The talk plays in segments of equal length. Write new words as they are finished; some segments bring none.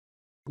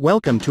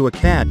Welcome to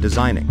AutoCAD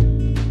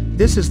Designing.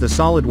 This is the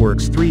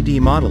SolidWorks 3D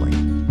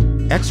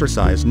modeling.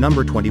 Exercise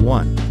number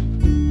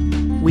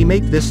 21. We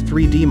make this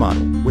 3D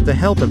model with the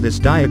help of this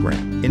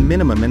diagram in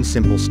minimum and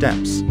simple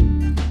steps.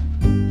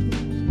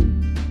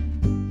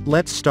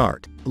 Let's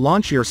start.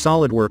 Launch your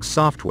SolidWorks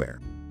software.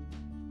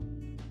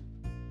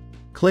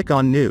 Click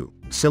on New,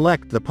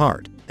 select the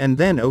part, and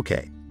then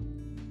OK.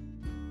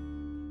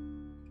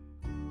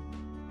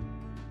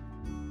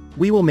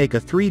 We will make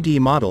a 3D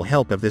model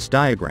help of this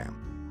diagram.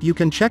 You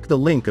can check the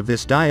link of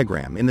this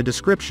diagram in the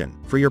description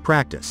for your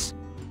practice.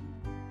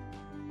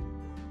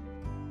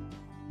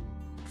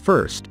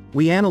 First,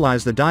 we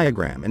analyze the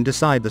diagram and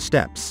decide the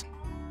steps.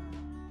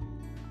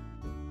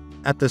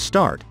 At the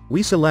start,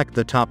 we select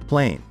the top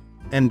plane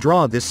and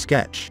draw this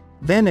sketch,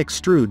 then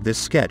extrude this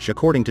sketch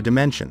according to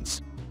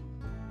dimensions.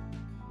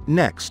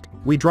 Next,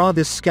 we draw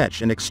this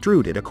sketch and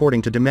extrude it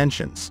according to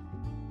dimensions.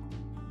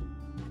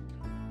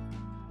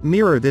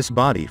 Mirror this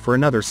body for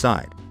another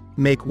side.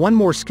 Make one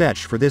more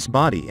sketch for this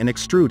body and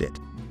extrude it.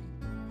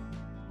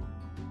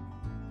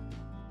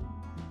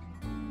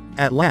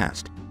 At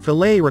last,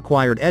 fillet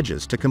required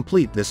edges to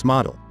complete this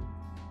model.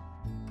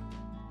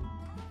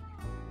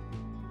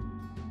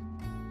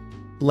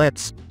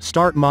 Let's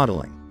start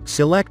modeling.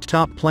 Select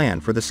top plan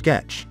for the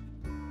sketch.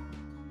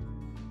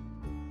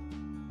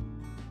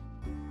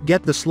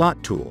 Get the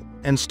slot tool,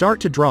 and start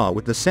to draw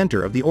with the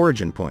center of the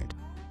origin point.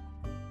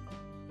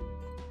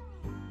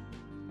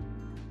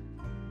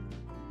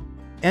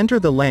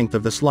 Enter the length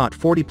of the slot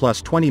 40 plus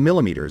 20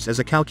 mm as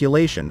a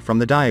calculation from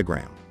the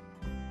diagram.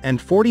 And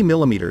 40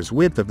 mm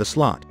width of the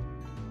slot.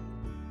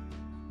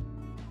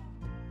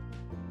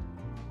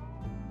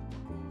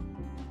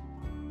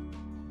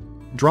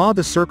 Draw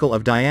the circle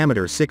of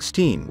diameter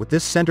 16 with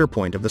this center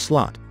point of the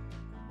slot.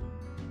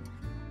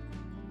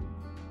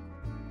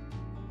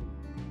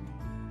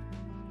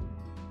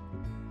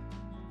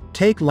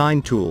 Take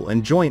line tool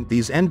and joint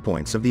these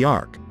endpoints of the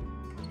arc.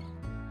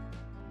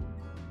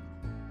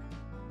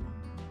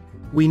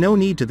 We no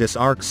need to this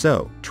arc,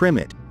 so trim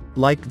it,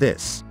 like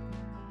this.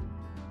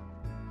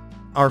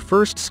 Our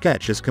first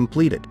sketch is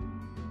completed.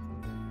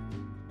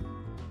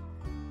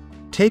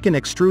 Take an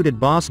extruded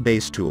boss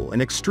base tool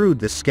and extrude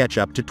this sketch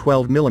up to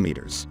 12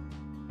 mm.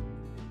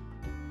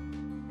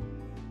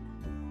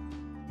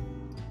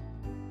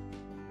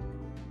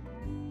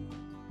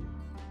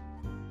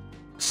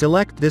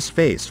 Select this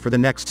face for the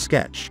next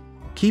sketch.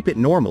 Keep it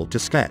normal to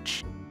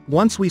sketch.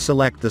 Once we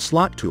select the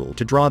slot tool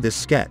to draw this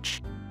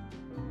sketch.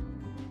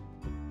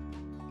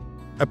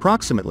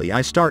 Approximately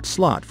I start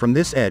slot from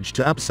this edge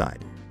to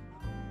upside.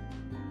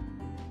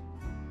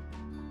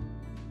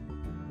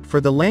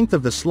 For the length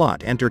of the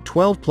slot enter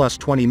 12 plus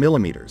 20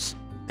 mm,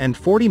 and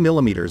 40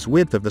 mm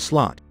width of the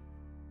slot.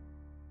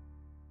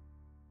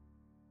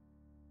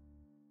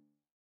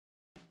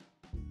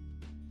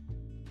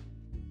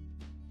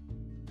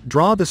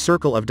 Draw the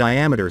circle of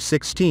diameter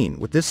 16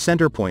 with this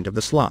center point of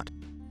the slot.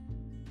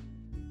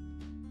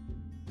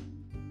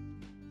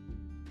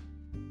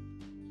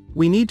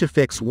 We need to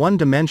fix one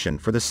dimension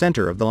for the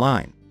center of the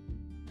line.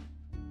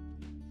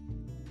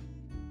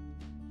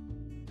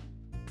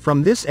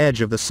 From this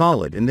edge of the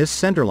solid in this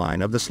center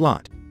line of the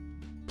slot,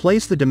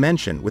 place the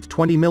dimension with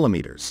 20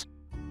 mm.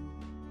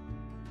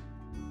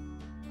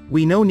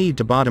 We no need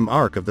to bottom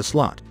arc of the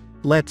slot.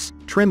 Let's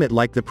trim it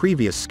like the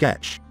previous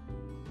sketch.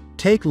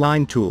 Take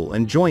line tool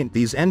and joint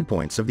these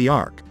endpoints of the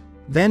arc.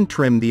 Then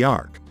trim the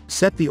arc.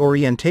 Set the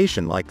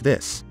orientation like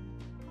this.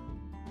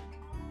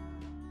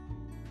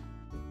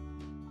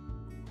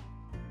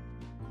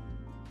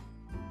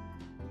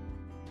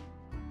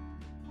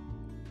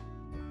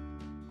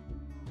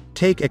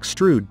 Take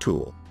extrude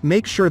tool.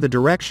 Make sure the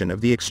direction of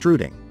the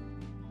extruding.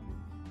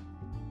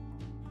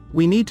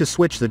 We need to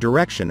switch the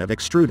direction of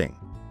extruding.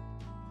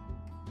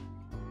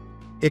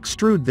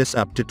 Extrude this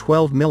up to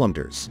 12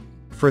 mm.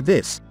 For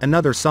this,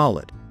 another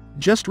solid.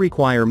 Just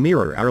require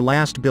mirror our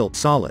last built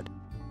solid.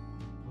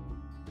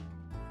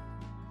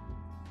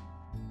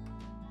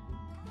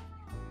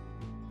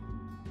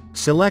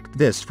 Select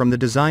this from the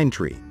design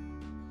tree.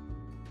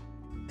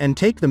 And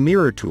take the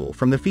mirror tool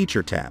from the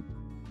feature tab.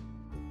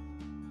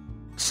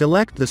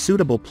 Select the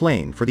suitable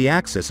plane for the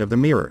axis of the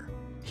mirror.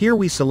 Here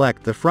we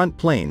select the front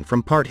plane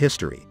from part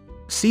history.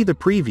 See the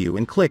preview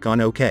and click on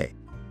OK.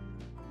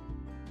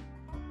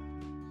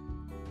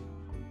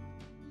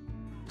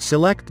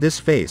 Select this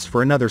face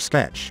for another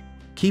sketch.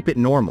 Keep it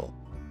normal.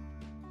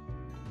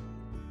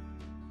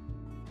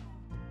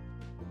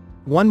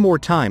 One more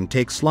time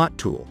take slot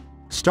tool.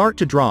 Start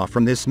to draw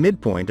from this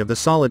midpoint of the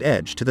solid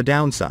edge to the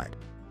downside.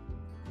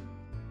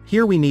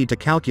 Here we need to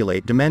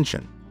calculate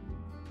dimension.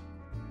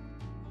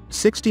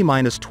 60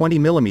 minus 20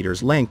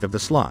 mm length of the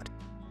slot.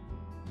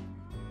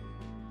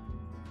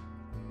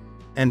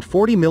 And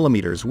 40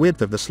 mm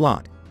width of the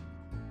slot.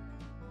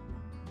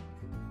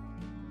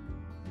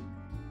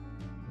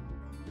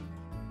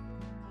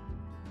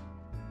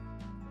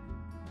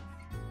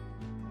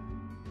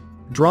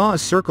 Draw a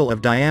circle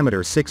of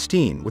diameter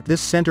 16 with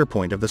this center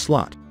point of the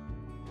slot.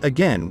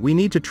 Again we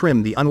need to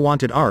trim the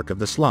unwanted arc of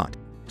the slot.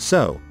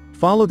 So,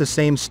 Follow the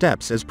same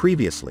steps as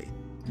previously.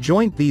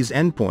 Joint these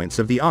endpoints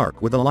of the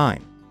arc with a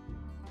line.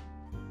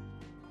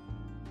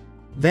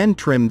 Then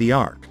trim the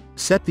arc.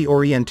 Set the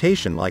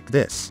orientation like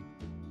this.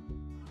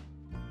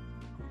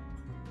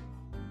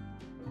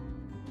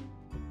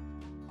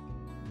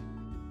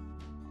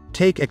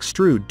 Take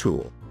Extrude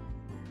tool.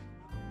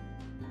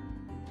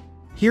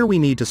 Here we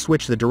need to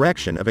switch the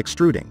direction of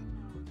extruding.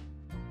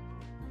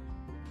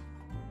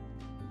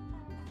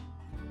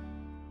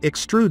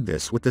 Extrude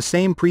this with the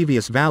same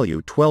previous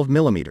value 12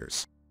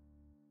 mm.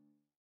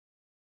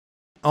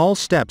 All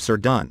steps are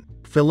done.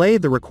 Fillet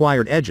the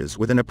required edges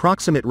with an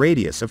approximate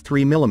radius of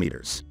 3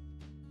 mm.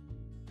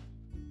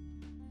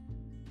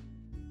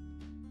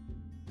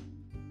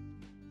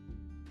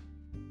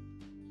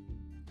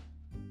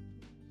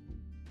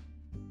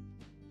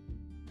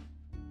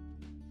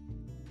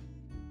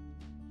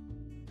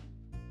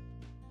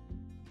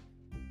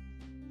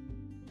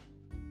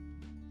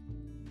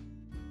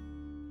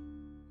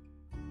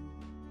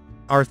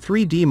 Our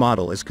 3D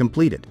model is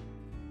completed.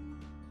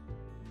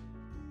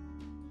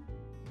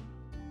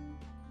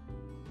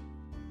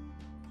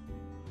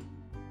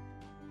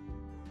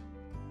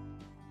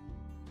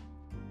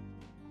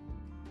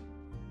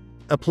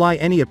 Apply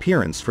any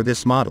appearance for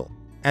this model,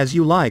 as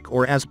you like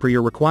or as per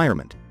your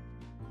requirement.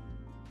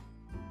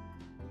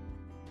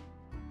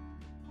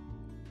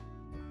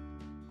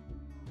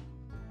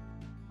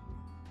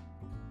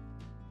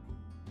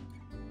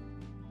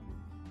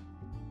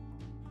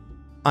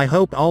 I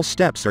hope all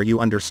steps are you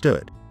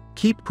understood.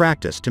 Keep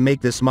practice to make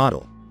this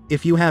model.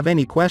 If you have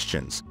any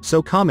questions,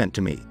 so comment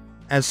to me.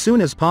 As soon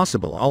as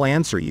possible I'll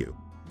answer you.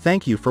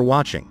 Thank you for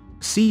watching.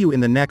 See you in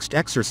the next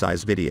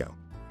exercise video.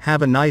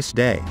 Have a nice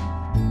day.